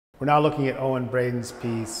We're now looking at Eóin Breadon's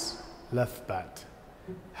piece, Lethbat.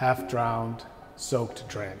 Half drowned, soaked,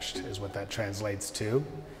 drenched is what that translates to,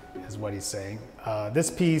 is what he's saying.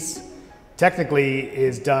 This piece technically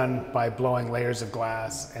is done by blowing layers of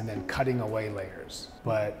glass and then cutting away layers.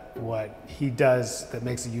 But what he does that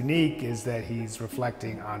makes it unique is that he's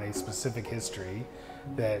reflecting on a specific history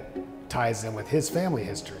that ties in with his family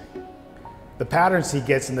history. The patterns he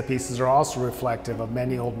gets in the pieces are also reflective of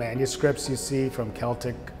many old manuscripts you see from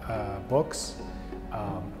Celtic books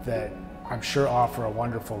that I'm sure offer a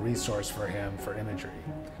wonderful resource for him for imagery.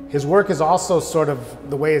 His work is also sort of,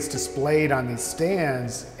 the way it's displayed on these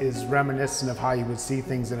stands is reminiscent of how you would see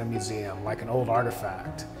things in a museum, like an old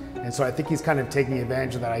artifact. And so I think he's kind of taking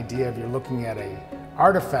advantage of that idea of you're looking at an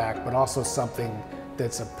artifact, but also something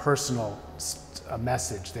that's a personal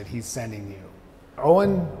message that he's sending you.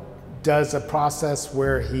 Eóin does a process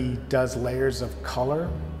where he does layers of color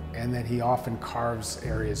and then he often carves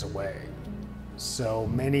areas away. So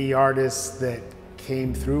many artists that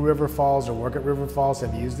came through River Falls or work at River Falls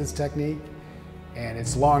have used this technique, and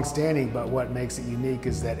it's long-standing, but what makes it unique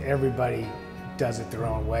is that everybody does it their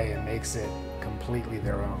own way and makes it completely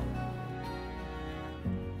their own.